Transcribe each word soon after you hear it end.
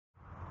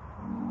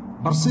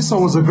Barsisa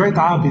was a great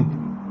abid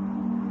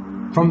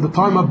from the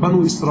time of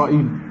Banu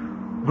Israel.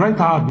 Great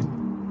abid,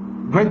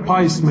 great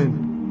pious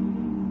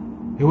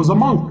man. He was a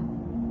monk.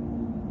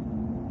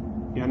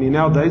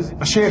 Nowadays,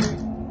 a sheikh.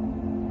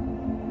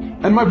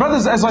 And my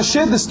brothers, as I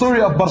share the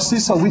story of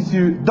Barsisa with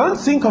you, don't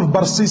think of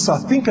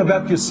Barsisa, think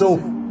about yourself.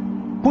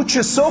 Put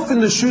yourself in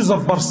the shoes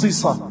of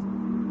Barsisa.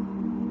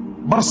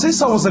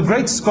 Barsisa was a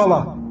great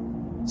scholar,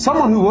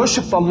 someone who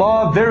worshipped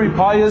Allah, very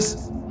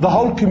pious. The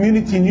whole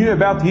community knew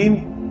about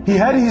him. He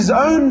had his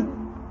own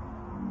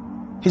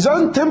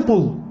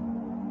temple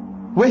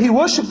where he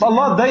worshipped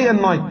Allah day and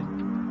night.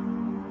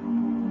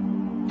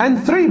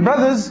 And three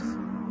brothers,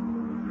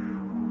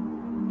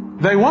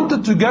 they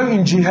wanted to go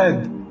in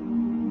jihad,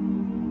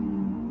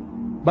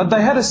 but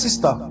they had a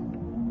sister.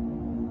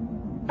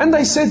 And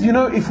they said,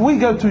 if we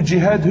go to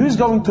jihad, who's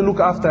going to look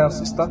after our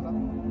sister?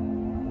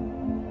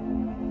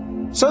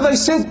 So they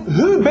said,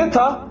 who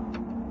better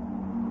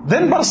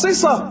than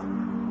Barsisa?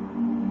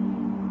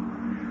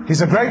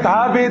 He's a great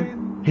abid,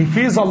 he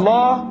fears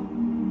Allah,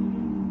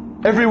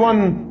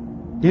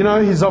 everyone,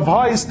 he's of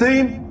high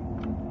esteem.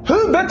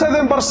 Who better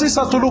than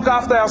Barsisa to look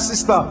after our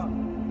sister?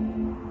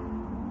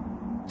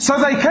 So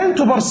they came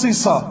to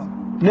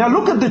Barsisa. Now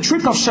look at the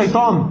trick of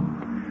shaitan.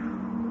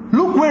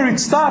 Look where it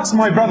starts,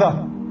 my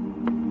brother.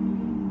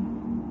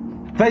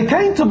 They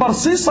came to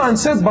Barsisa and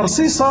said,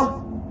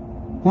 Barsisa,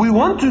 we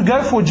want to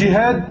go for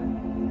jihad,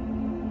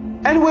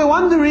 and we're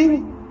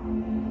wondering,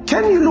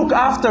 can you look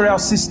after our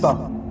sister?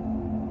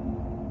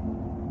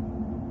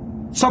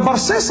 So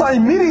Barsisa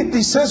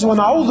immediately says, he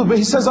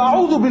says,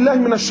 A'udhu billahi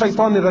minash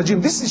shaitanir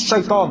rajim. This is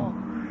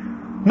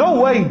shaitan.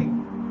 No way.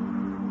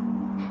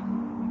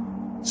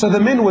 So the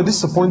men were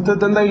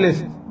disappointed and they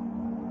left.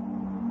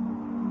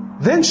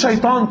 Then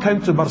shaitan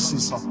came to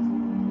Barsisa.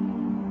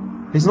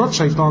 He's not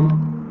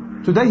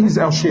shaitan. Today he's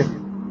our sheikh.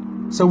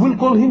 So we'll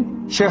call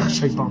him Sheikh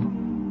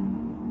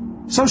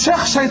Shaitan. So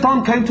Sheikh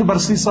Shaitan came to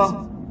Barsisa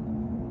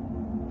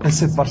and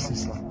said,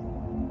 Barsisa,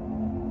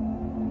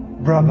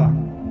 brother,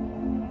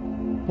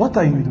 what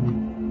are you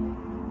doing?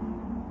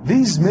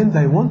 These men,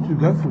 they want to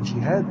go for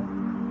jihad.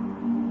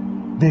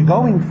 They're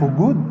going for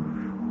good.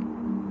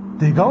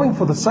 They're going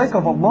for the sake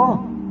of Allah.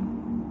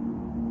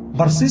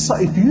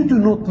 Barsisa, if you do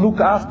not look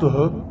after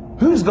her,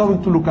 who's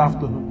going to look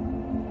after her?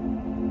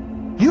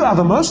 You are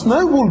the most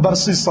noble,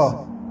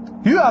 Barsisa.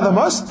 You are the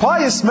most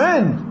pious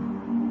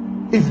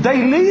man. If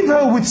they leave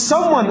her with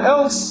someone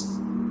else,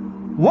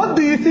 what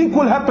do you think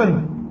will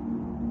happen?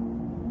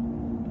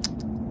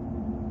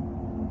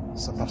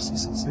 So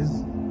Barsisa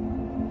says,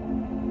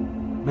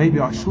 maybe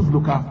I should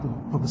look after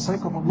her for the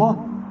sake of Allah,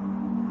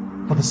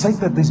 for the sake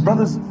that these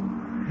brothers.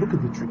 Look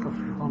at the trick of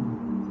shaitan.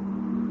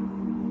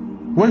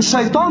 When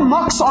shaitan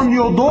knocks on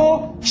your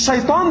door,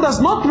 shaitan does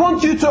not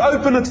want you to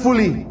open it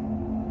fully.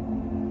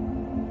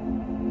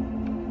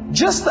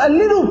 Just a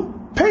little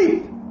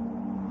peep,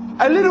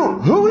 a little,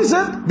 who is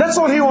it? That's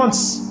all he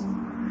wants.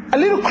 A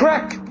little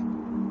crack.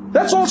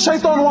 That's all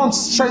shaitan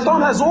wants.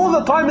 Shaitan has all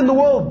the time in the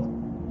world.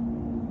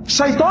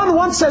 Shaitan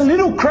wants a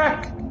little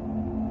crack.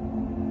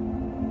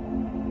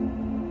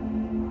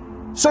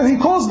 So he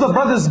calls the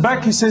brothers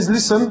back. He says,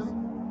 listen,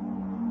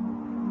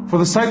 for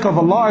the sake of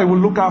Allah, I will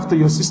look after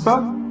your sister,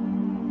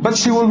 but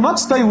she will not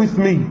stay with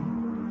me.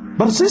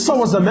 Barsisa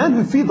was a man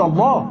who feared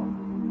Allah.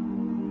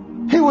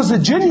 He was a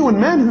genuine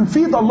man who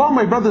feared Allah,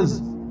 my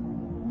brothers.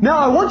 Now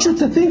I want you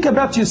to think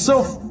about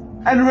yourself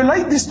and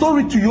relate this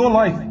story to your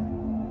life.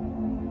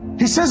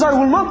 He says, I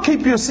will not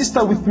keep your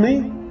sister with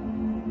me.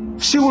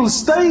 She will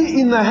stay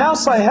in the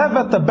house I have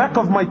at the back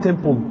of my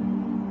temple.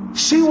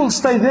 She will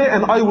stay there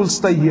and I will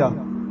stay here.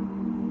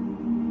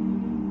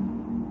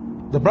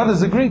 The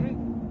brothers agreed.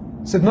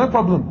 Said, no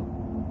problem.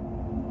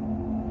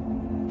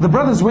 The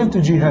brothers went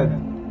to jihad.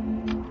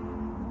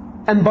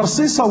 And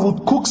Barsisa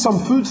would cook some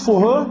food for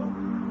her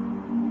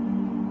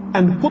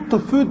and put the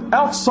food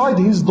outside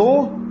his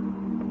door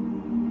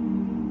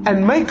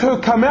and make her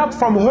come out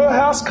from her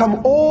house,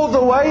 come all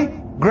the way,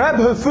 grab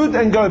her food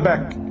and go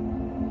back.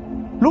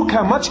 Look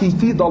how much he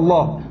feared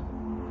Allah.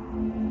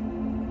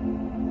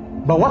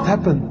 But what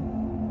happened?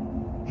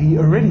 He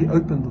already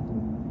opened the door.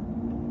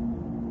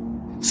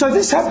 So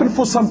this happened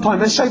for some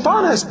time, and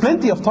shaitan has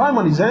plenty of time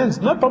on his hands.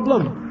 No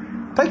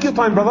problem. Take your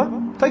time, brother.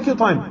 Take your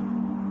time.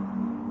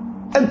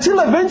 Until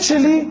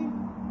eventually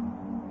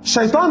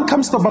shaitan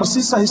comes to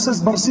Barsisa. He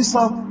says,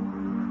 Barsisa,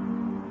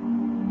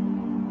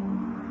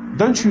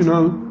 don't you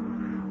know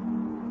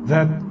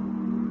that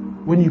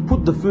when you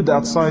put the food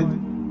outside,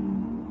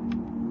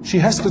 she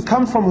has to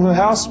come from her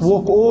house,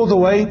 walk all the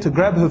way to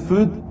grab her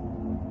food?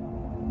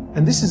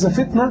 And this is a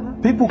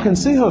fitna. People can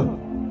see her.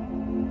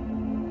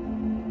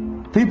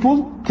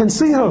 People can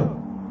see her.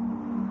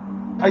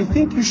 I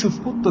think you should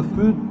put the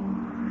food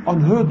on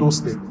her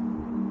doorstep.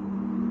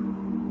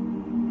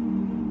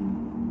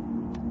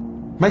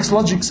 Makes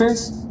logic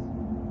sense?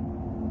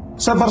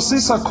 So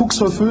Barsisa cooks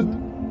her food,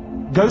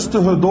 goes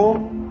to her door,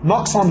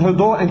 knocks on her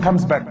door and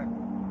comes back.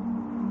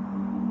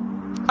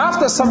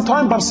 After some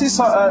time,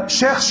 Barsisa,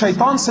 Sheikh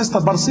Shaitan says to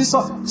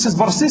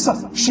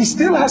Barsisa, she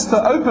still has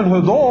to open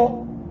her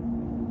door.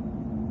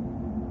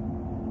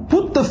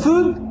 put the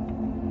food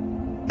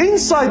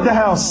inside the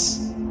house.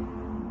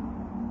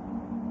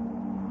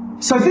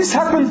 So this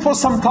happened for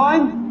some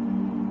time,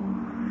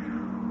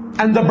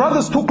 and the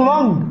brothers took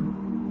long.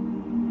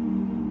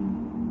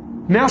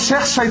 Now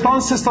Sheikh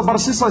Shaitan says to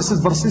Barsisa, he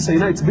says,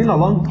 Barsisa, it's been a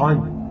long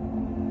time.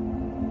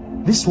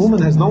 This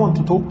woman has no one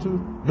to talk to,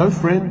 no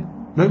friend,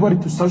 nobody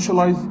to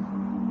socialize.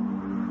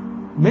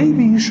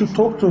 Maybe you should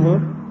talk to her.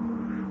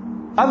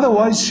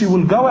 Otherwise she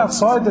will go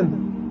outside and,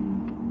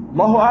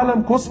 Allahu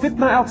A'lam, cause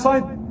fitna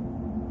outside.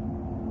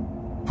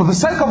 For the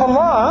sake of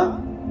Allah,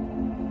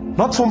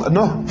 not for,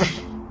 no,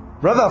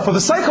 brother, for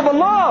the sake of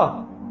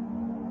Allah.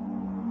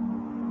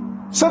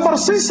 So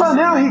Barsisa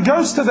now, he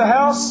goes to the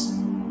house.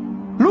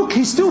 Look,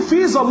 he still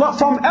fears Allah.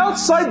 From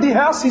outside the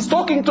house, he's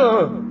talking to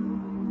her,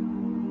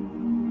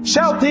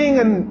 shouting,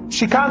 and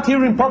she can't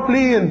hear him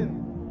properly.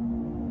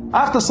 And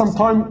after some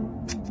time,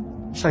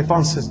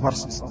 Shaitan says,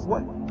 Barsisa,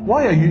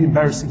 why are you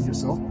embarrassing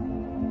yourself?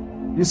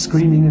 You're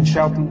screaming and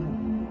shouting.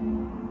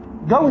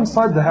 Go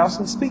inside the house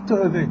and speak to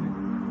her there.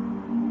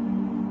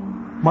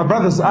 My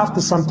brothers, after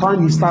some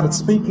time, he started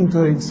speaking to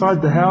her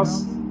inside the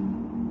house.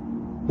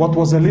 What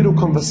was a little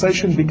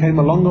conversation became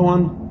a longer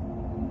one.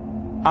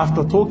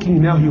 After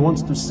talking, now he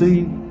wants to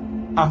see.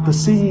 After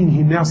seeing,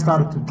 he now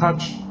started to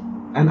touch.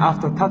 And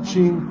after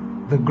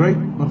touching, the great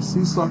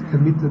Barsisa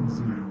committed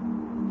zina.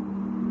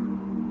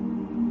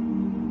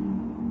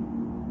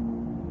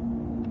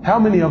 How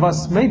many of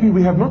us, maybe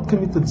we have not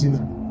committed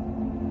zina,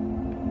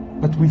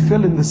 but we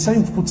fell in the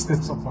same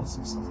footsteps of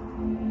Barsisa.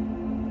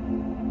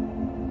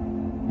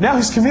 Now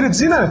he's committed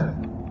zina.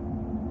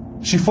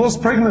 She falls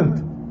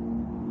pregnant.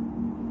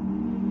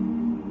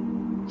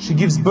 She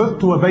gives birth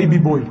to a baby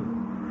boy.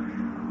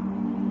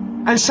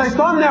 And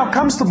Shaitan now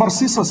comes to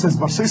Barsisa, says,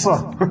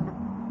 Barsisa,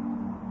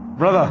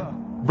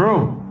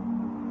 bro,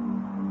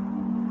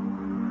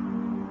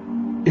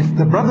 if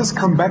the brothers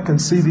come back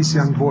and see this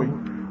young boy,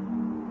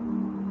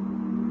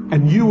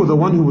 and you were the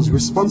one who was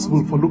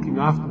responsible for looking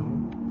after him,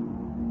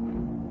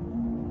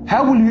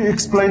 how will you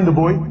explain the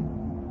boy?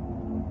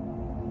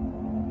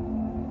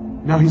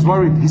 Now he's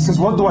worried. He says,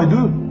 what do I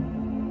do?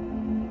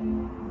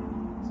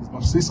 He says,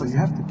 Barsisa, you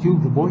have to kill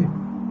the boy.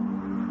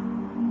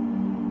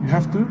 You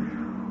have to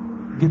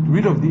get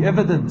rid of the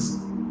evidence.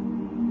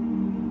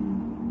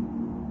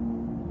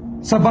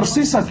 So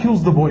Barsisa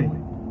kills the boy.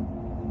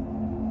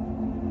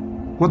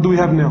 What do we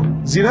have now?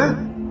 Zina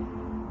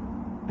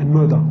and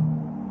murder.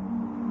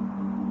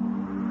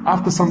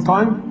 After some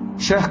time,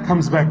 Sheikh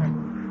comes back.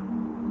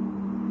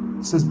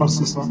 Says,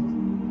 Barsisa,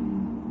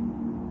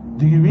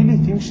 do you really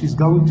think she's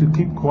going to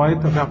keep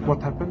quiet about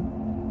what happened?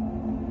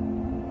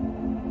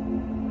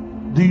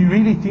 Do you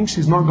really think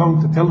she's not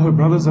going to tell her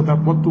brothers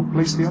about what took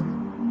place here?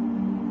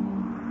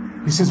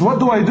 He says, what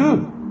do I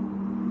do?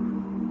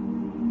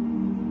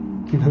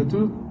 Kill her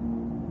too?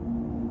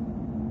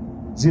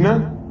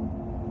 Zina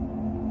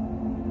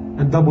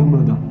and double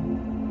murder.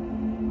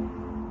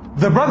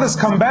 The brothers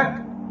come back.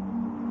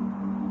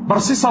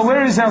 Barsisa,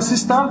 where is our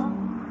sister?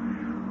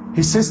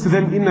 He says to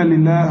them, Inna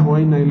lillahi wa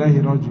inna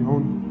ilayhi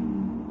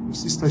raji'un. Your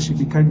sister, she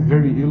became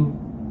very ill,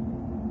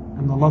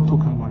 and Allah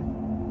took her life.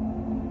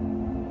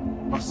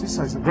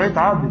 Barsisa is a great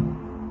abid,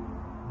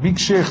 big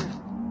sheikh.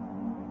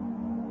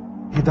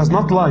 He does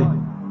not lie.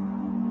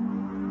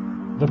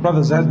 The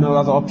brothers had no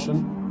other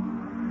option.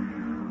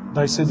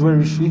 They said, where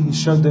is she? He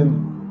showed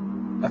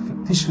them a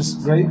fictitious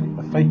grave,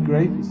 a fake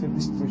grave. He said,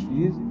 this is where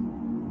she is.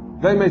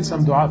 They made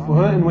some dua for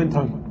her and went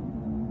home.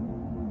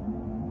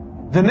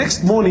 The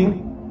next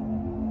morning,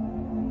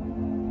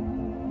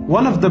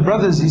 one of the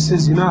brothers, he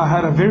says, I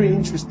had a very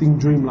interesting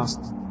dream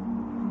last night.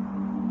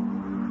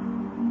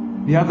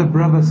 The other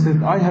brother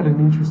said, I had an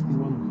interesting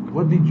one.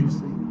 What did you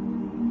see?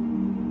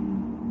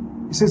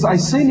 He says, I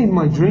seen in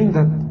my dream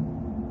that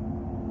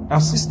our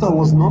sister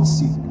was not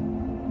sick.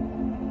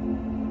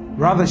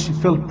 Rather, she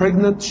fell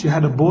pregnant, she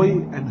had a boy,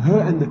 and her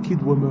and the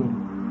kid were murdered.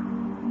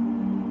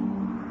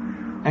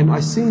 And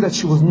I seen that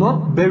she was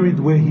not buried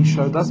where he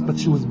showed us, but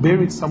she was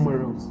buried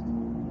somewhere else.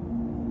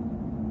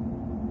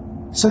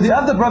 So the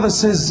other brother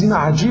says, Zina,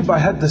 Ajib, I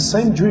had the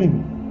same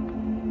dream.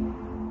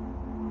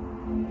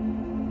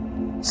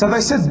 So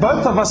they said,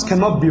 both of us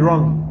cannot be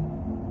wrong.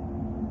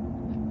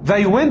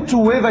 They went to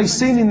where they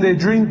seen in their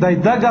dream, they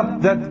dug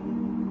up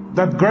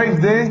that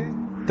grave there,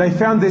 they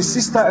found their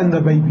sister and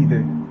the baby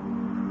there.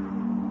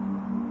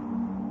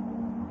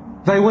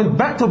 They went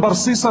back to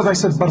Barsisa, they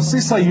said,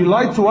 Barsisa, you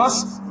lied to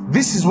us,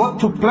 this is what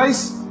took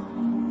place,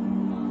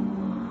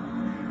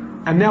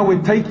 and now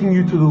we're taking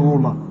you to the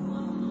ruler.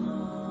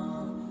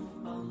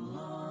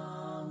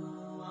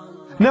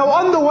 Now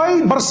on the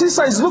way,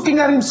 Barsisa is looking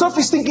at himself,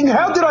 he's thinking,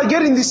 how did I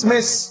get in this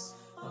mess?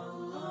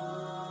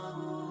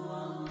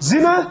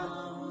 Zina,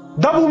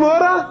 double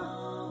murder,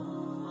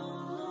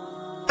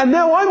 and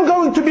now I'm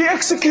going to be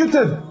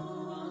executed.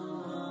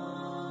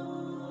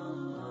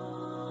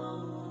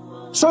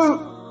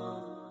 So,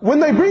 when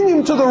they bring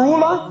him to the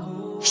ruler,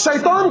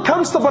 Shaitan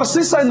comes to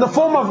Barsisa in the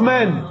form of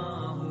man.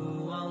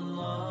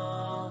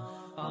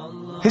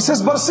 He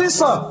says,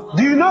 Barsisa,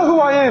 do you know who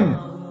I am?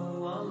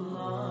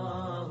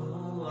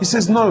 He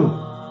says, no.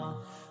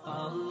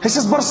 He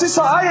says,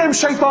 Barsisa, I am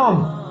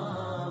Shaitan.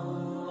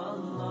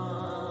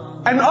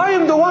 And I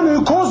am the one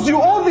who caused you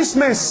all this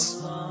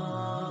mess.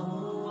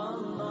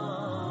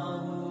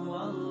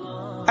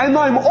 And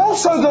I'm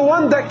also the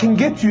one that can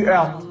get you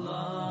out.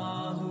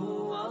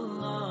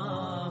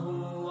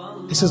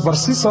 He says,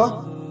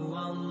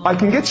 Barsisa, I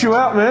can get you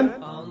out, man.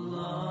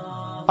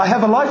 I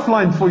have a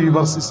lifeline for you,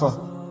 Barsisa.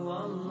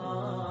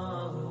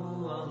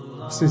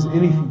 He says,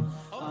 anything,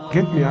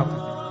 get me out.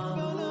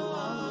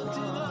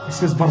 He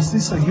says,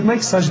 Barsisa, you make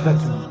sajda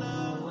to me.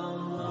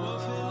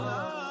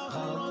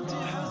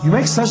 You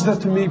make sajda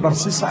to me,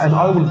 Barsisa, and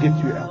I will get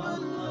you out.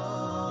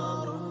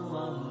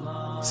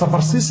 So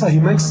Barsisa, he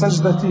makes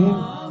sajda to him.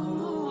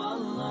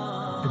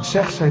 And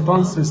Sheikh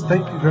Shaitan says,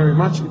 thank you very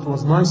much. It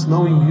was nice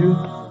knowing you.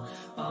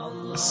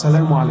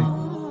 Assalamu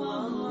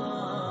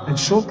alaikum. And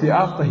shortly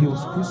after, he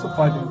was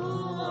crucified.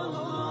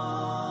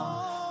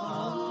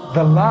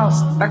 The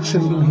last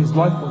action in his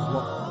life was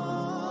what?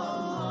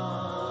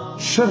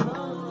 Shirk,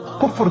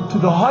 kufr to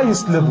the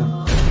highest level.